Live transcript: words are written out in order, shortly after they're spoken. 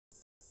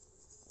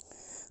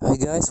Hi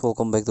guys,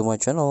 welcome back to my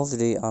channel.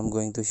 Today I'm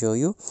going to show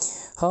you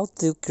how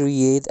to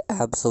create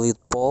absolute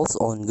polls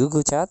on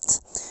Google Chat.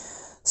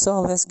 So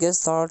let's get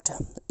started.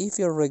 If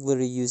you're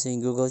regularly using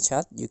Google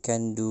Chat, you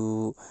can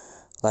do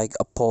like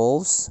a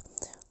polls.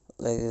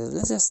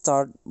 Let's just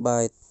start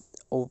by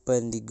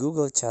open the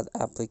Google Chat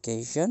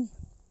application.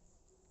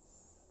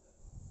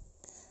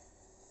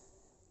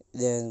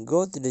 Then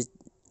go to the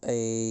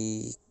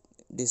a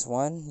this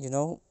one,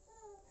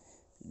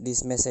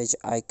 this message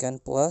icon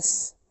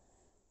plus,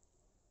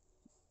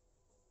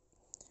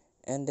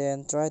 and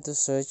then try to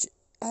search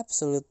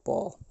absolute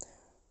poll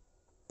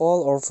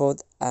or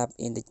vote app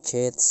in the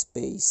chat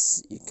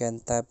space. You can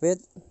tap it.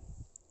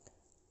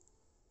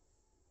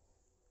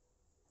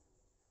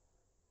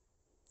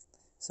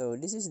 So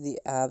this is the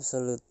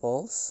absolute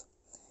polls.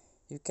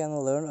 You can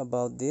learn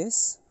about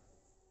this.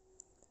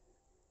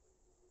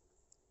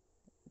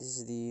 This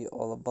is the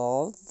all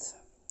about,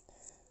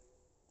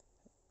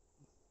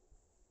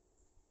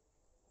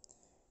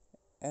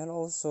 and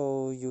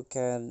also you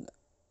can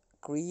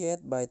create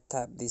by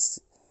tap this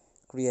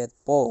create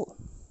poll.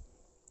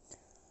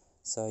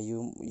 So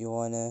you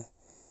wanna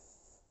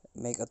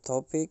make a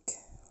topic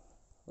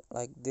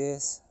like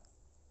this,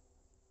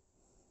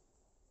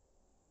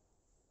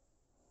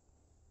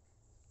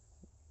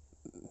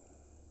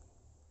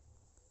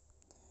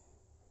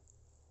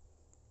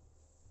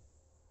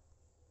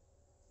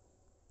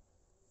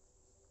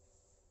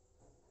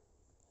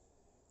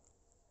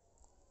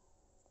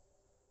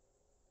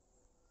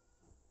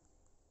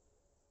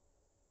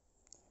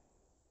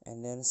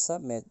 and then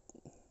submit.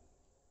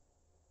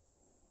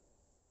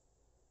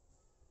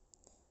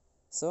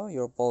 So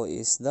your poll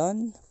is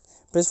done.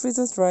 Press free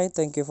to try.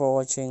 Thank you for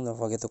watching. Don't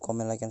forget to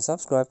comment, like, and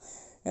subscribe,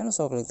 and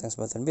also click the thanks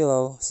button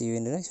below. See you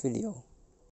in the next video.